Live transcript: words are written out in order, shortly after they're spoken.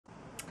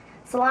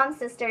Salam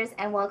sisters,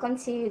 and welcome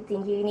to the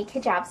Unique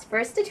Hijab's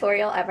first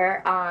tutorial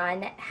ever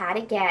on how to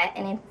get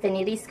an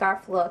infinity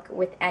scarf look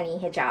with any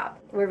hijab.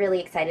 We're really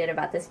excited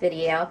about this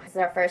video. This is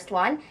our first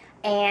one,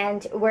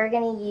 and we're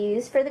going to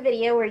use, for the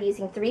video, we're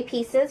using 3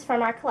 pieces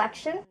from our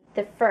collection.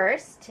 The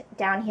first,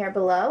 down here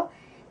below,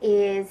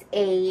 is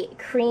a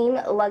cream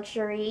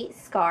luxury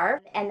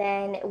scarf, and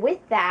then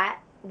with that,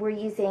 we're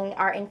using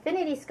our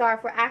infinity scarf.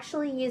 We're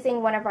actually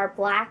using one of our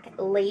black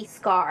lace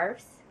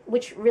scarves,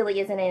 which really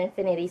isn't an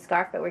infinity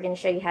scarf, but we're going to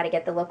show you how to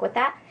get the look with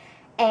that.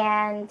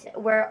 And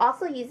we're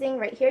also using,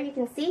 right here you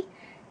can see,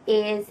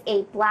 is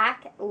a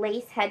black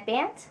lace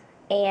headband.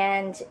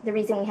 And the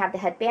reason we have the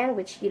headband,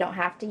 which you don't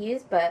have to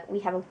use, but we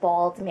have a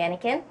bald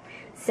mannequin,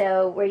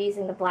 so we're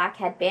using the black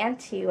headband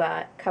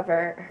to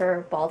cover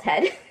her bald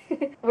head.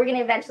 We're going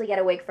to eventually get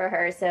a wig for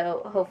her,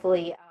 so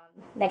hopefully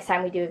next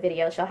time we do a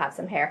video, she'll have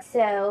some hair.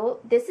 So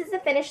this is the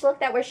finished look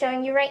that we're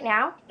showing you right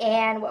now.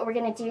 And what we're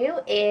going to do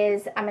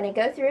is I'm going to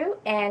go through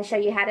and show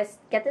you how to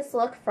get this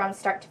look from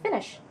start to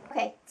finish.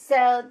 Okay,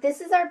 so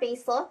this is our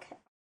base look.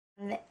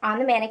 On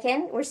the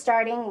mannequin, we're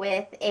starting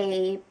with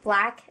a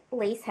black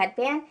lace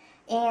headband.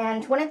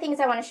 And one of the things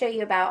I want to show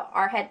you about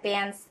our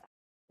headbands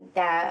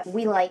that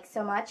we like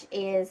so much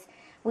is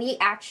we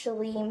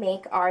actually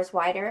make ours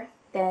wider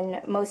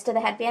than most of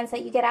the headbands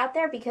that you get out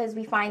there, because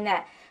we find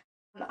that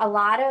a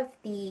lot of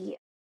the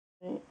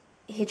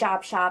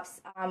hijab shops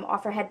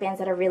offer headbands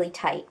that are really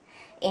tight,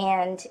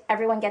 and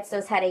everyone gets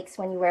those headaches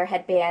when you wear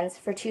headbands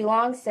for too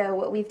long. So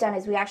what we've done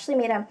is we actually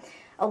made them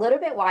a little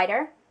bit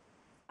wider,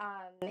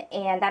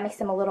 and that makes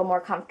them a little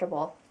more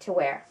comfortable to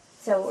wear.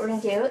 So what we're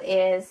going to do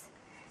is,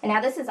 and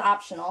now this is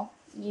optional,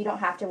 you don't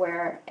have to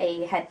wear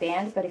a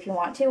headband, but if you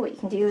want to, what you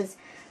can do is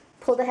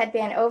pull the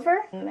headband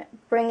over,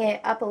 bring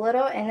it up a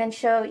little, and then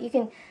show, you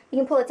can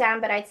pull it down,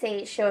 but I'd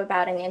say show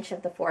about an inch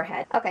of the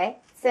forehead. Okay,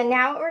 so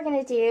now what we're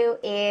going to do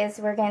is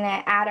we're going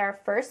to add our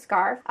first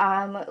scarf,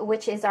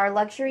 which is our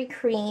luxury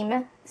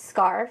cream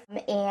scarf,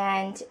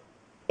 and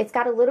it's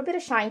got a little bit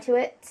of shine to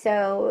it,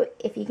 so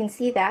if you can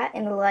see that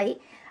in the light,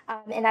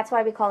 and that's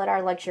why we call it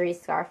our luxury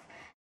scarf.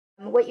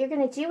 What you're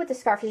going to do with the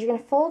scarf is you're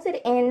going to fold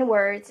it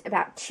inwards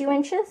about 2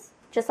 inches,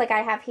 just like I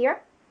have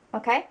here,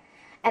 okay?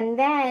 And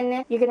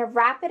then you're going to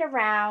wrap it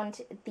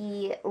around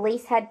the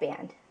lace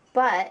headband.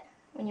 But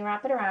when you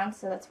wrap it around,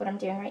 so that's what I'm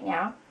doing right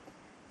now,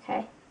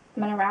 okay?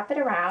 I'm going to wrap it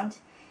around,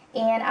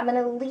 and I'm going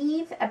to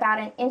leave about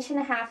 1.5 inches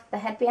of the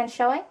headband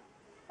showing,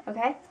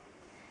 okay?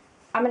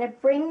 I'm going to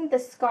bring the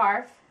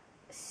scarf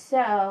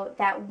so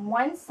that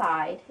one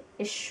side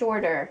is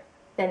shorter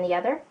than the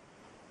other,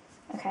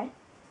 okay?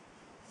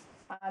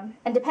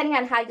 And depending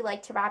on how you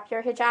like to wrap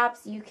your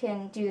hijabs, you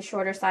can do the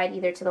shorter side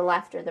either to the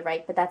left or the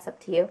right, but that's up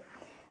to you.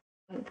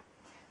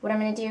 What I'm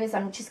going to do is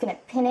I'm just going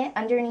to pin it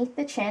underneath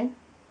the chin,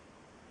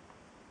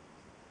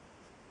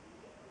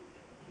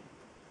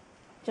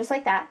 just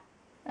like that,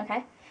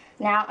 okay?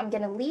 Now I'm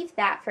going to leave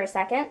that for a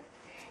second,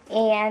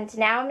 and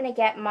now I'm going to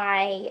get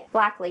my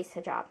black lace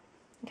hijab,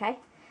 okay?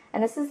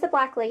 And this is the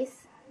black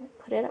lace.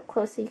 Put it up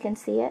close so you can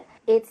see it.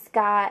 It's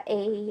got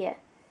a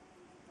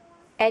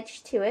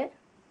edge to it,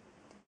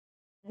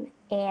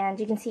 and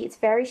you can see it's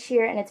very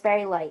sheer and it's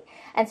very light.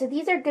 And so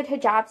these are good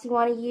hijabs you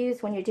want to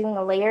use when you're doing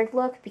a layered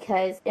look,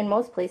 because in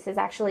most places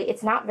actually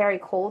it's not very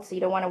cold, so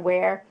you don't want to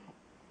wear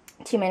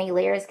too many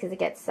layers because it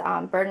gets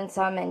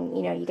burdensome and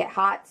you get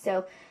hot.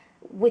 So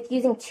with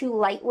using 2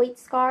 lightweight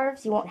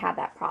scarves, you won't have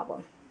that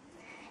problem.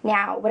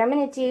 Now what I'm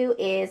going to do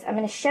is I'm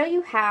going to show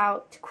you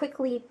how to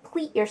quickly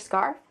pleat your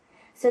scarf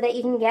so that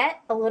you can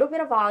get a little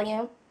bit of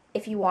volume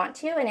if you want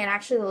to, and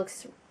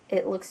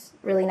it looks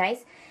really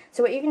nice.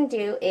 So what you're going to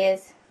do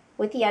is,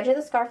 with the edge of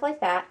the scarf like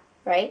that,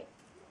 right?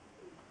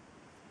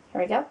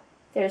 Here we go.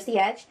 There's the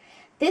edge.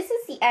 This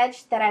is the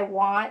edge that I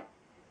want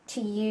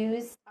to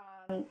use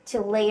to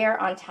layer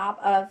on top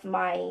of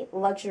my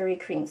luxury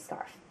cream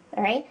scarf.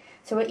 All right?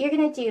 So what you're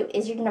going to do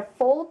is you're going to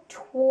fold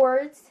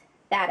towards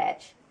that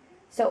edge.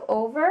 So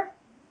over.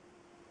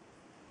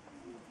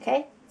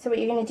 Okay? So what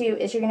you're going to do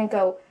is you're going to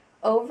go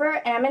over,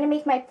 and I'm going to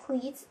make my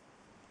pleats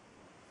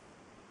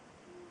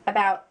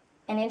about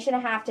 1.5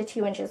 inches to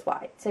 2 inches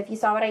wide. So if you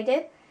saw what I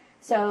did,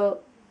 so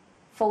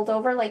fold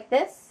over like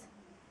this,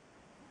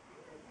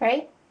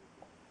 right?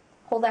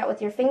 Hold out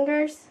with your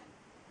fingers,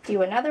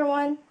 do another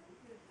one,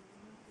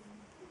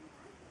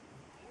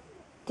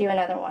 do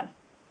another one,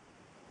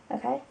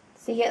 okay?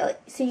 So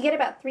you get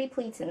about 3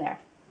 pleats in there,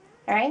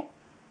 all right?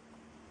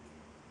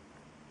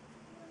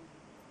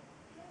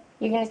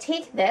 You're going to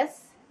take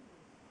this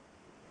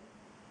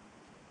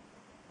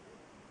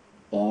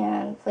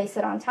and place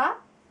it on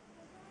top.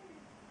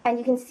 And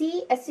you can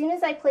see, as soon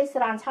as I place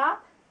it on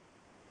top,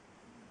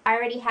 I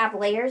already have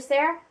layers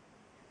there.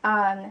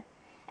 And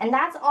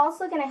that's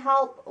also going to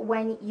help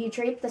when you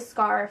drape the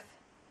scarf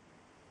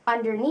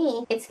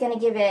underneath. It's going to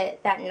give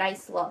it that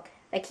nice look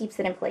that keeps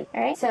it in place.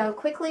 All right, so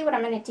quickly what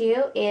I'm going to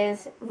do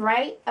is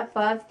right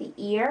above the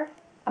ear,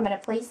 I'm going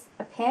to place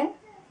a pin.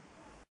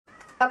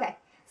 Okay,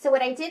 so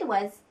what I did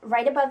was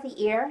right above the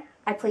ear,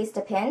 I placed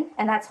a pin,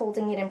 and that's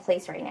holding it in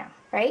place right now,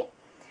 right?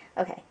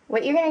 Okay,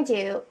 what you're going to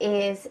do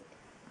is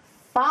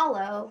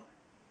follow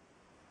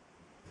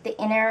the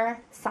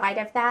inner side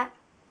of that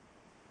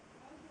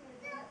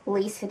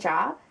lace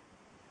hijab,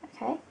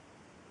 okay?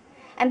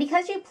 And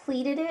because you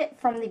pleated it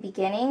from the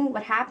beginning,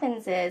 what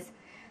happens is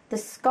the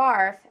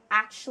scarf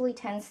actually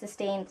tends to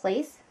stay in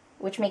place,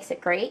 which makes it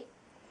great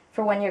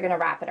for when you're gonna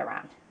wrap it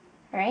around,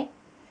 all right?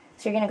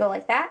 So you're gonna go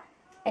like that,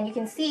 and you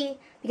can see,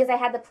 because I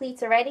had the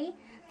pleats already,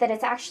 that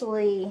it's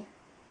actually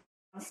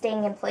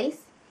staying in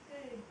place,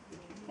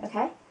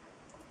 okay?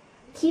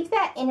 Keep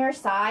that inner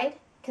side,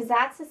 because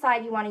that's the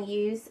side you want to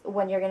use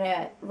when you're going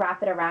to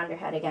wrap it around your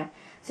head again.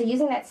 So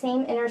using that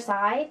same inner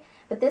side,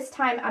 but this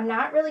time I'm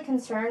not really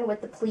concerned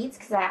with the pleats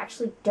because I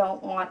actually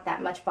don't want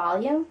that much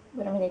volume.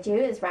 What I'm going to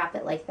do is wrap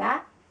it like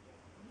that,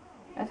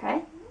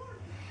 okay?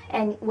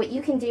 And what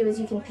you can do is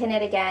you can pin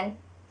it again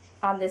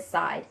on this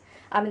side,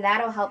 and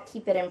that'll help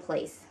keep it in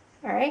place.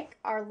 All right,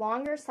 our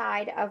longer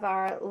side of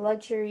our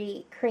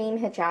luxury cream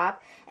hijab,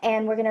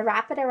 and we're going to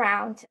wrap it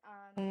around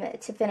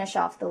to finish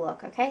off the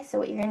look, okay? So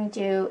what you're going to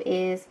do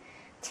is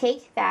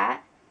take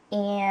that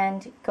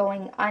and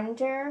going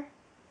under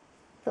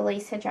the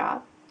lace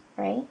hijab,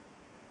 right?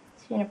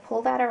 So you're going to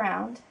pull that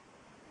around,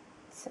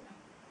 so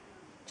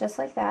just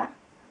like that,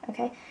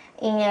 okay?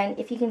 And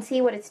if you can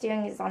see, what it's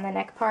doing is on the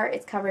neck part,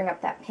 it's covering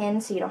up that pin,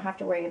 so you don't have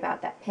to worry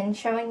about that pin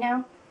showing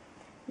now.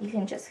 You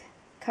can just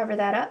cover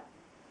that up,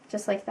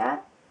 just like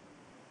that,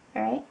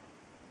 all right?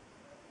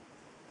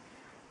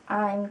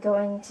 I'm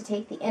going to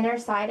take the inner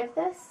side of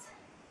this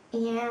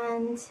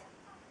and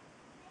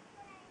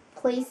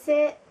place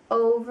it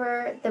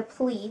over the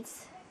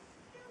pleats.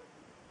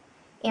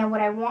 And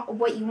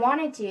what you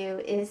want to do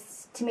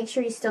is, to make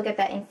sure you still get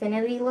that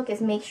infinity look,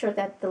 is make sure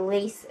that the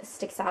lace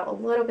sticks out a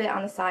little bit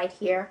on the side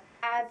here.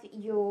 Have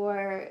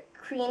your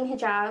cream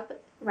hijab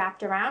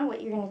wrapped around.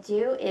 What you're going to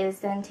do is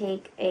then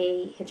take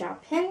a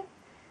hijab pin.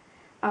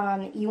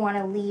 You want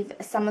to leave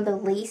some of the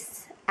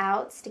lace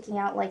out, sticking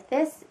out like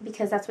this,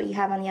 because that's what you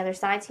have on the other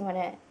side, so you want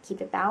to keep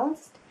it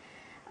balanced.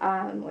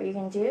 What you're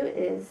going to do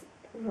is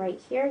right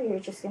here, you're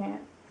just going to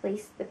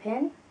place the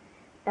pin.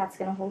 That's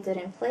going to hold it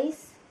in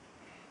place,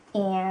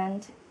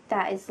 and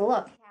that is the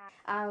look.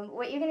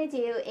 What you're going to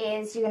do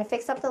is you're going to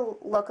fix up the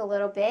look a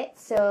little bit,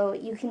 so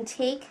you can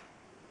take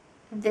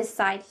this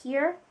side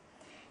here,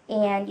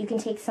 and you can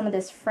take some of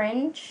this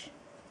fringe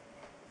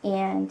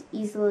and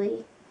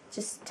easily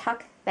just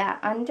tuck that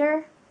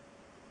under.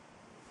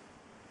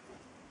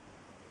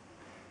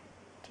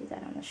 Do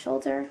that on the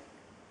shoulder,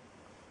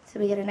 so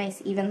we get a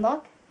nice even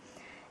look.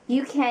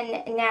 You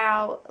can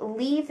now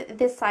leave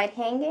this side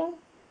hanging,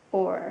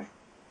 or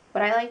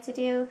what I like to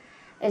do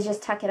is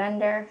just tuck it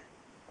under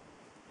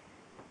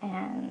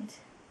and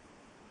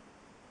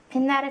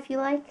pin that if you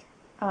like.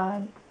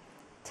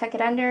 Tuck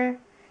it under,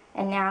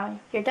 and now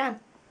you're done.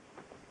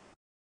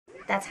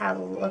 That's how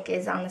the look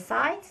is on the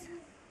sides.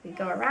 We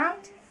go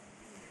around.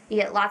 You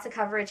get lots of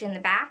coverage in the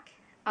back,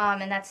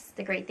 and that's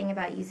the great thing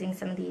about using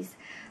some of these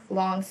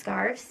long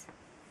scarves.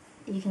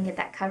 You can get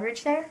that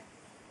coverage there.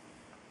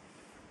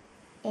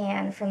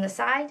 And from the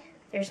side,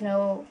 there's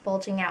no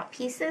bulging out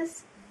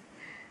pieces.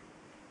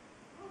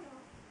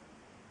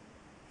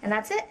 And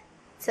that's it.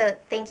 So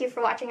thank you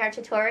for watching our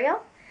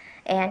tutorial,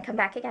 and come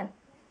back again.